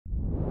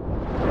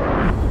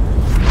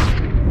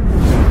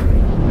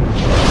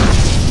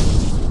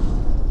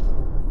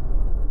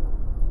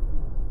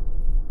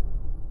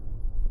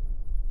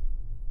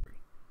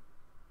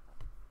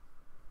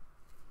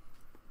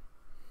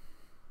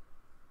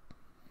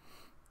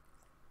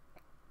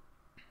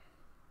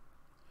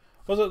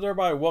What's up,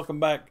 everybody? Welcome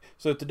back.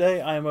 So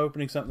today I am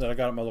opening something that I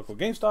got at my local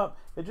GameStop.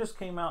 It just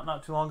came out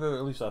not too long ago,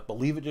 at least I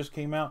believe it just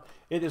came out.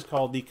 It is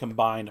called the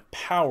Combined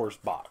Powers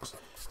Box.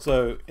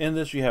 So in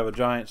this you have a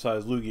giant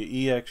size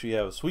Lugia EX, you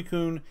have a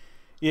Suicune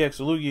EX,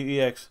 a Lugia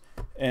EX,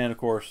 and of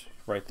course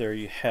right there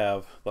you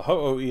have the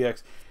Ho-Oh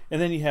EX,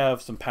 and then you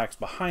have some packs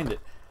behind it.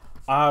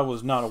 I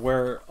was not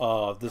aware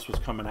this was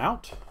coming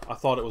out. I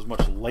thought it was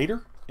much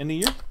later in the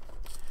year.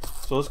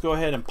 So let's go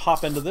ahead and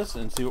pop into this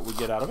and see what we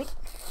get out of it.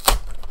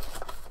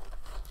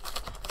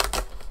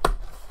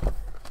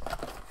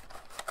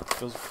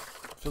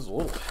 Feels a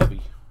little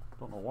heavy.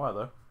 Don't know why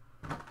though.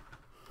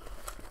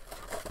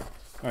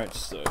 Alright,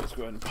 so let's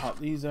go ahead and pop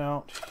these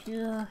out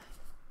here.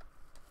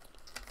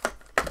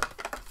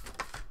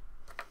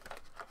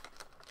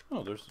 Oh,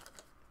 wait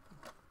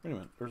a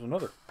minute, there's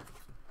another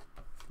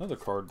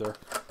card there.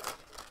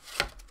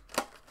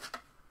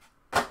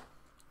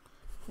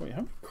 Wait,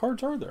 how many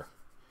cards are there?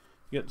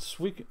 You got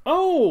Sweet.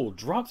 Oh,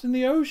 Drops in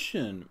the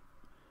Ocean.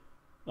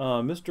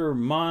 Mr.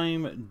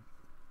 Mime.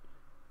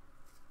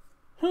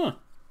 Huh.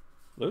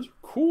 Those are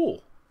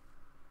cool.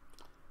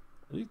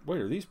 Wait,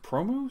 are these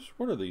promos?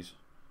 What are these?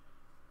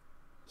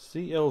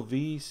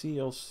 CLV,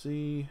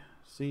 CLC,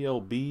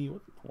 CLB.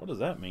 What does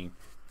that mean?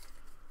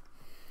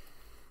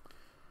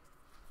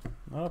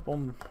 Not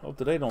up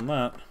to date on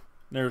that.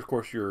 There's, of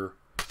course, your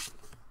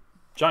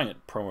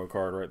giant promo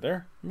card right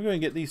there. I'm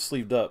going to get these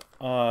sleeved up.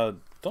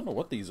 Don't know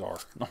what these are,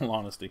 in all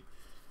honesty.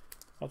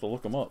 I'll have to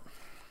look them up.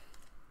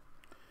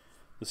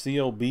 The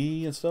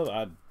CLB and stuff,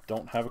 I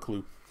don't have a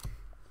clue.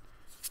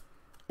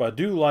 But I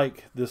do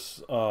like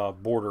this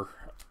border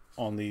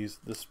on these.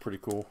 This is pretty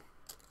cool.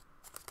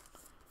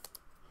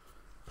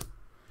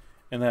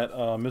 And that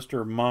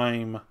Mr.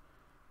 Mime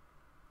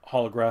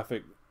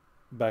holographic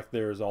back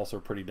there is also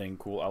pretty dang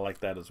cool. I like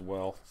that as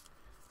well.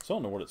 So I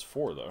don't know what it's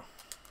for though.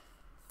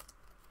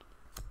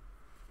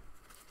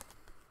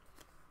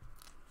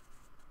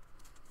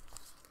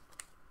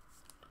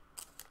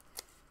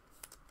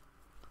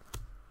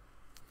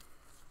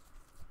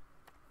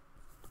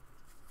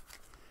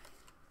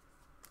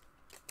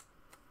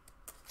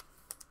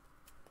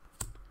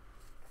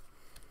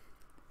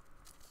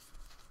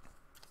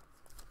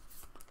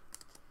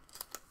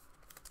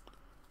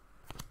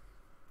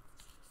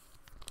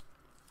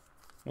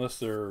 Unless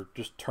they're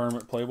just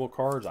tournament playable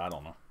cards, I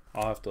don't know.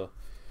 I'll have to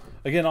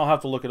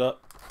look it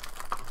up.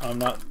 I'm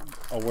not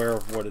aware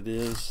of what it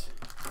is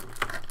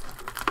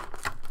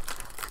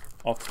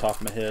off the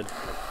top of my head.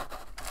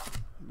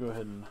 Go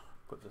ahead and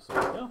put this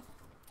up. Yeah.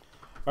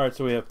 All right,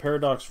 so we have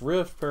Paradox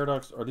Rift.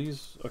 Are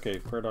these okay?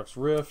 Paradox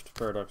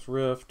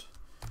Rift,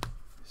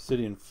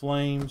 City in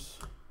Flames,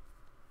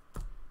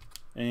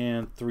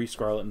 and 3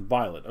 Scarlet and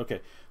Violet.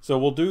 Okay, so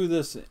we'll do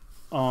this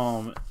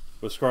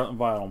with Scarlet and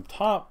Violet on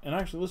top, and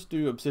actually let's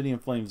do Obsidian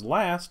Flames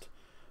last,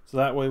 so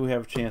that way we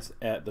have a chance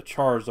at the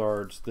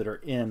Charizards that are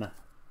in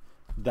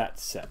that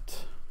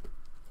set.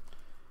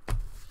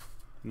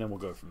 And then we'll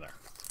go from there.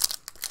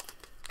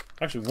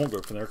 Actually, we won't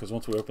go from there, because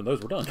once we open those,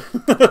 we're done.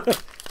 So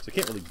I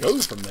can't really go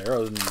from there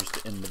other than just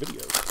to end the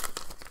video.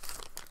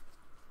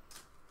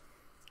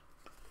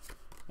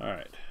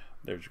 Alright,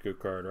 there's your good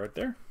card right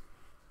there.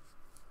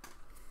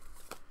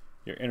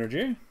 Your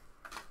energy.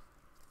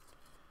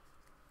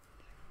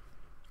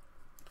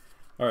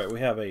 Alright,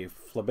 we have a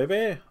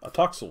Flabebe, a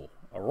Toxel,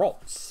 a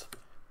Ralts,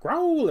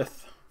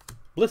 Growlithe,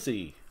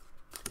 Blissey,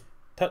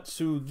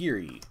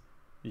 Tatsugiri,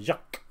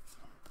 Jacq,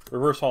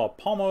 Reverse Holo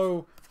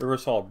Palmo,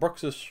 Reverse Holo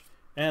Bruxish,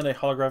 and a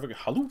holographic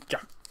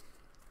Halucha.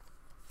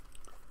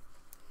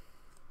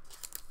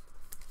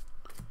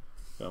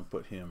 Gonna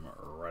put him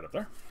right up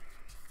there.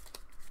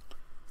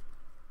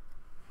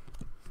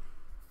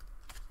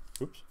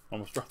 Oops,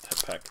 almost dropped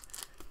that pack.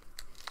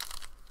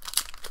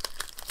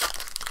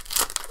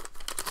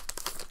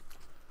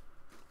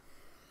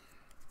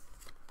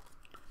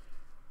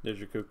 There's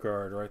your code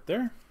card right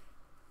there.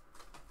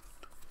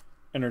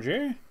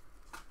 Energy.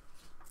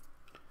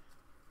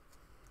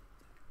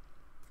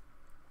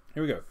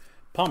 Here we go.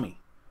 Palmy,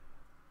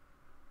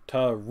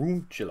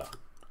 Tarantula,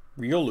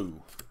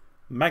 Riolu,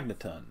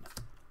 Magneton,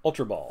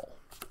 Ultra Ball,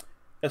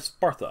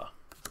 Esparta,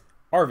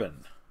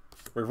 Arven,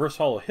 Reverse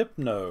Holo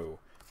Hypno,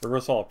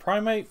 Reverse Holo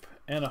Primeape,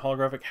 and a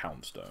holographic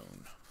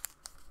Houndstone.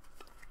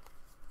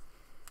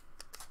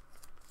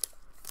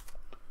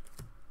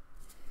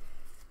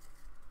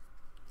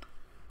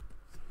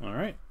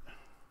 Alright.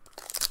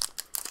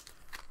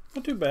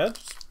 Not too bad.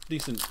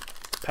 Decent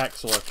pack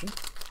selection.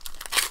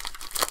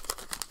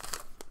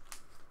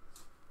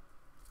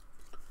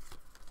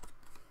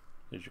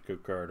 There's your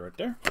code card right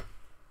there.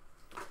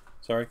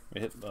 Sorry, I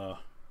hit the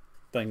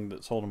thing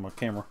that's holding my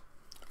camera.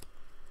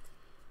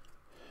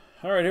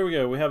 Alright, here we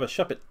go. We have a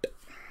Shuppet,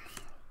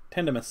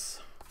 Tendemus,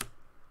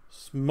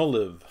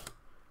 Smoliv,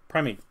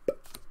 Primeape,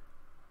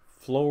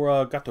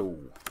 Floragato,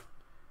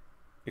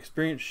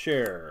 Experience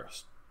Share,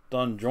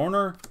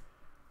 Stunjourner,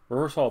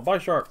 Reverse Holo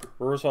Bisharp,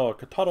 Reverse Holo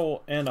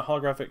Catotl, and a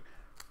holographic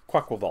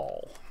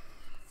Quaquaval.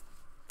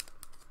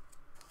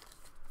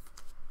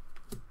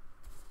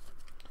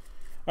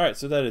 Alright,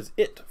 so that is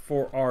it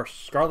for our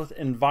Scarlet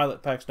and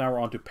Violet packs. Now we're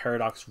on to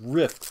Paradox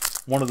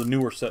Rift, one of the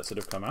newer sets that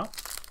have come out.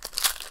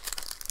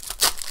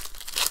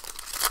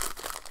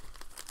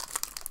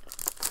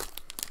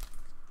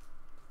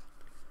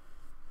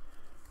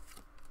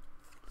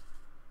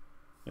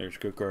 There's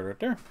your code card right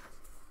there.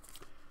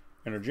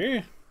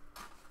 Energy.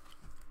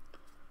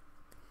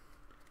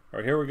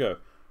 Alright, here we go.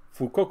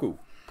 Fukoku,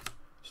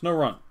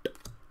 Snowrunt,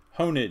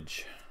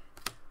 Honage,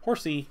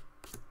 Horsey,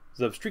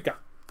 Zebstrika,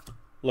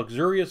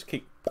 Luxurious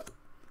Cape,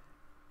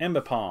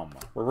 Ambipom,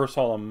 Reverse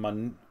Holo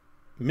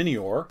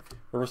Minior,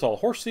 Reverse Holo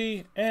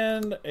Horsey,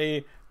 and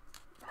a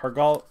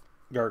Garganicle.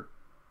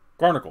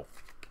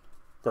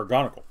 How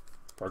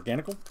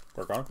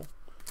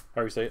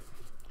do you say it?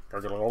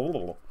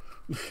 Garganicle.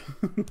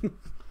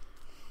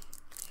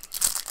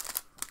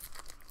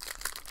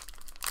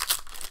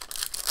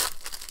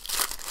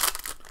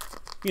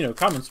 You know,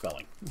 common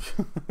spelling.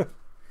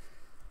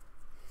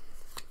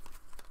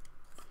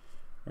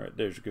 Alright,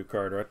 there's a good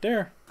card right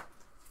there.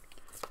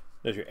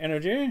 There's your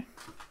energy.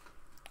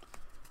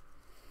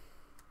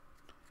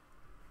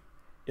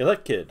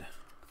 Elekid,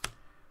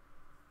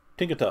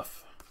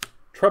 Tinkatuff,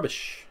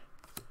 Trubbish,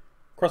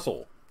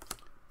 Crustle,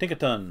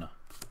 Tinkaton,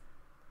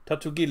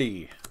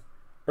 Tatugili,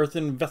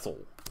 Earthen Vessel,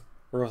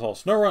 Reverse Holo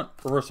Snowrunt,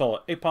 Reverse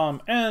Holo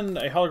Apom, and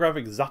a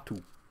holographic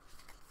Xatu.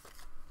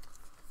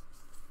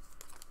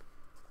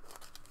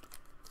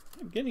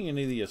 I'm getting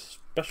any of the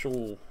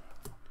special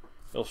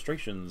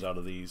illustrations out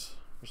of these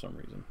for some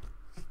reason.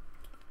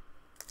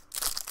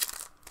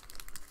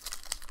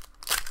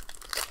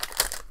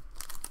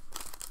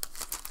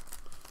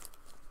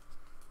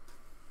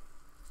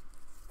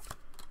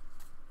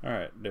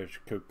 Alright, there's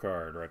your code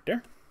card right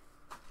there.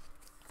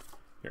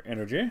 Your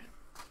energy.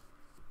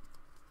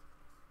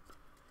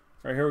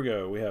 Alright, here we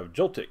go. We have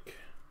Joltik,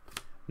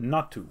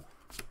 Natu,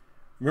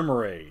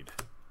 Remoraid,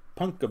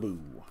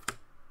 Punkaboo,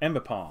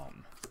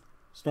 Ambipom,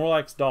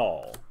 Snorlax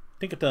Doll,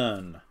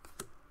 Tinkaton,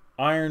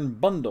 Iron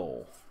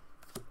Bundle,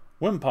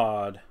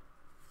 Wimpod,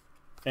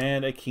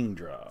 and a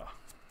Kingdra.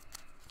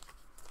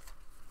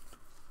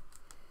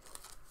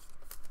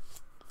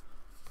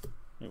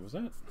 Wait, was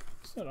that?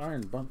 What's that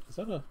Iron Bundle? Is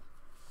that a...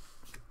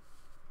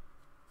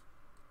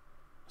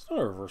 It's not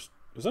a reverse...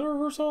 Is that a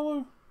reverse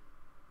holo?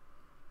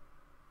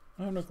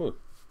 I have no clue.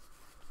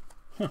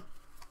 Huh.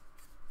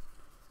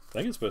 I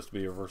think it's supposed to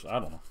be a reverse... I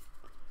don't know.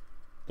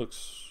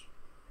 Looks...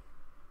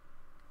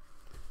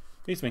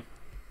 Beats me.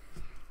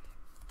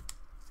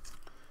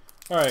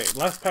 Alright,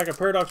 last pack of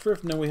Paradox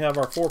Rift, and then we have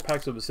our 4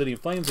 packs of Obsidian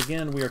Flames.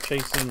 Again, we are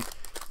chasing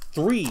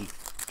 3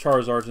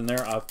 Charizards in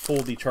there. I've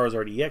pulled the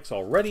Charizard EX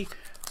already,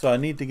 so I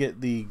need to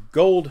get the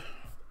Gold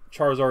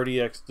Charizard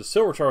EX, the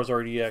Silver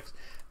Charizard EX,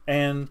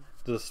 and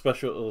the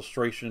Special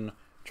Illustration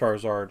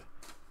Charizard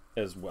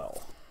as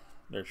well.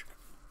 There's your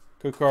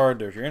code card,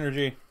 there's your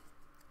energy.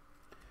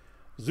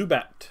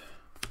 Zubat,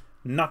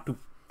 Natu,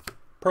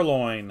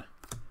 Purloin,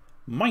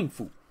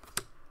 Mindfu,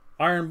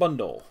 Iron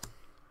Bundle,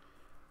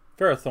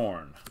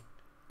 Ferrothorn,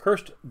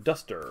 Cursed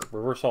Duster,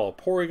 Reverse Holo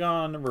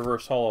Porygon,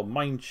 Reverse Holo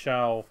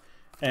Mineshaw,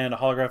 and a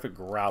holographic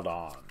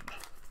Groudon.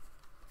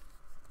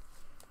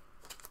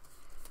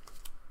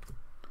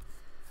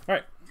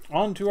 Alright,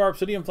 on to our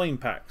Obsidian Flame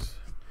packs.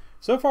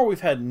 So far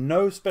we've had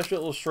no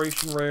special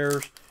illustration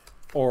rares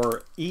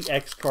or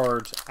EX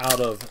cards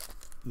out of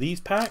these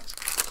packs,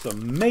 so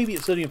maybe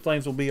Obsidian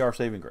Flames will be our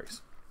saving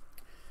grace.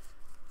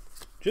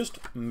 Just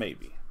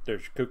maybe.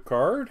 There's your code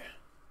card.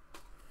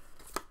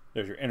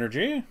 There's your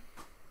energy.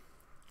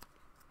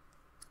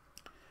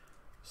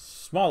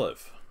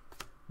 Smoliv,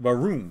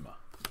 Varoom,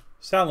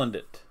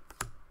 Salandit,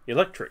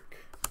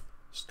 Electric,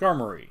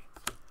 Skarmory,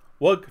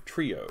 Wug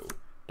Trio,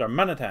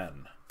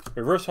 Darmanitan,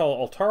 Reverse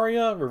Holo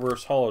Altaria,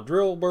 Reverse Holo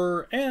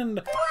Drillbur,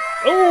 and...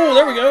 Oh,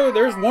 there we go!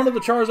 There's one of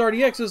the Charizard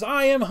EXs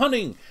I am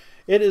hunting!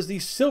 It is the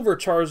Silver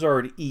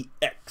Charizard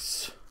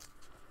EX.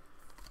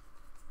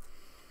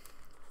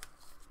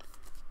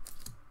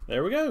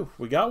 There we go.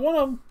 We got one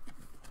of them.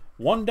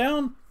 1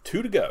 down,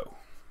 2 to go.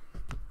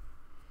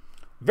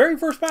 Very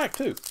first pack,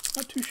 too.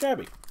 Not too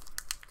shabby.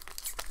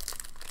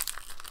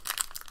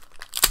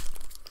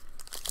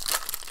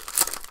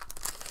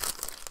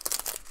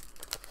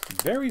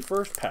 Very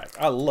first pack.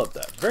 I love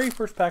that. Very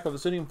first pack of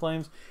Obsidian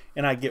Flames,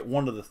 and I get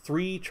one of the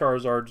 3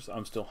 Charizards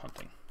I'm still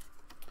hunting.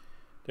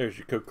 There's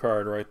your code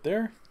card right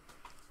there.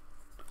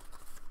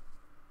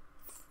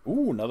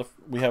 Ooh, another.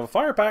 We have a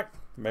fire pack.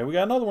 Maybe we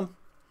got another one.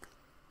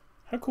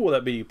 How cool would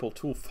that be? You pull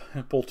 2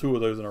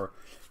 of those in a row.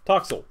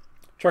 Toxel,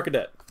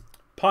 Charcadet,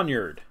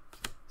 Poniard,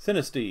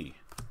 Sinistea,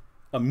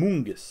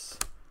 Amoonguss,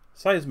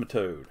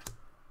 Seismitoad,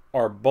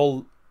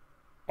 Arboliva,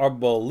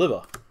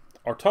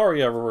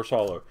 Artaria Reverse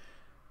Holo,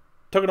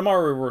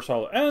 Togedemaru Reverse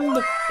Holo, and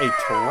a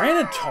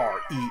Tyranitar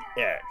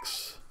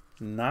EX.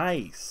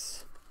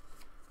 Nice.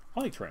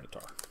 I like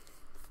Tyranitar.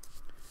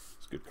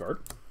 It's a good card.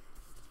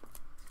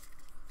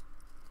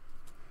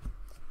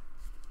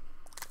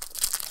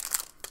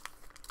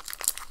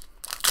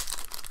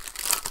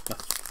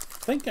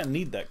 I think I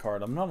need that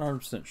card. I'm not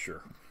 100%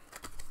 sure.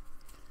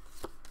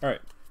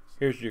 Alright.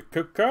 Here's your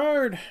code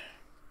card.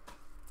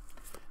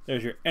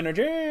 There's your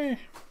energy.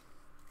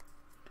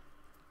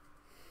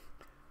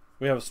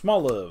 We have a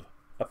Smoliv,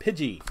 a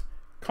Pidgey,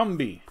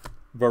 Combi,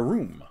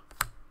 Varoom,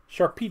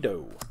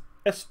 Sharpedo,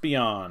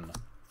 Espeon,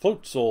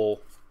 Floatzel,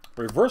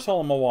 Reverse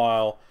Holo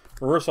Mawile,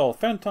 Reverse Holo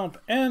Phantom,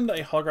 and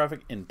a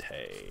holographic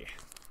Entei.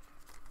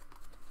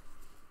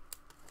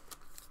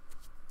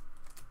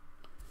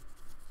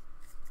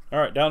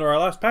 Alright, down to our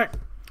last pack.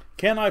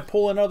 Can I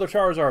pull another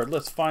Charizard?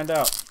 Let's find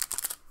out.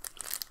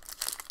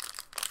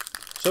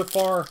 So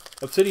far,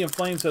 Obsidian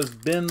Flames has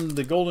been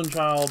the golden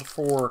child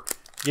for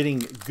getting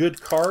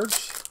good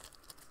cards.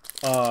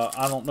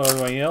 I don't know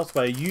anything else,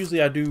 but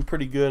usually I do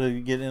pretty good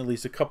at getting at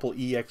least a couple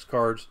EX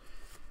cards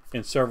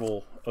and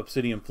several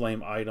Obsidian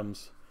Flame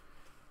items.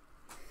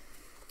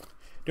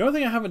 The only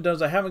thing I haven't done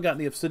is I haven't gotten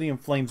the Obsidian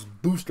Flames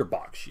booster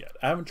box yet.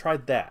 I haven't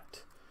tried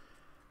that.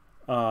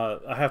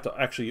 I have to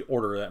actually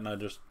order that, and I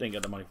just ain't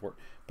got the money for it.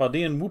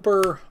 Paldean,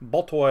 Wooper,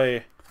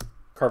 Baltoy,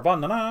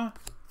 Carvanha,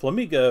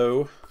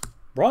 Flamigo,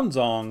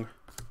 Bronzong,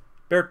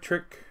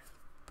 Beartrick,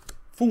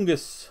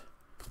 Fungus,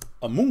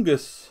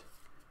 Amoongus,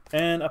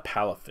 and a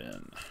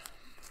Palafin.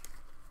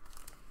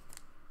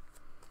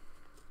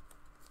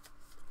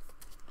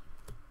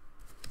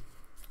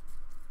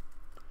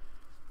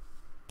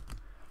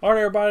 Alright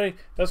everybody,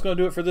 that's going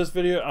to do it for this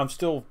video. I'm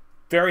still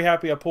very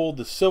happy I pulled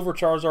the Silver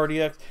Charizard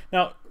EX.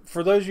 Now,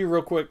 for those of you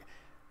real quick,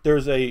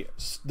 this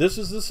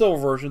is the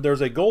silver version.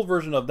 There's a gold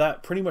version of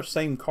that pretty much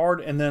same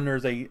card, and then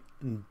there's a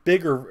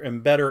bigger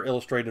and better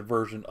illustrated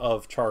version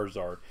of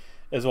Charizard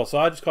as well. So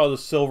I just call it the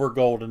silver,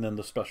 gold, and then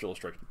the special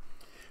illustration.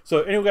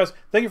 So anyway guys,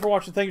 thank you for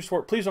watching. Thank you for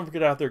support. Please don't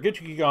forget out there, get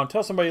your geek on,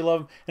 tell somebody you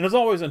love them. And as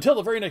always, until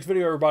the very next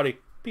video everybody,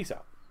 peace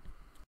out.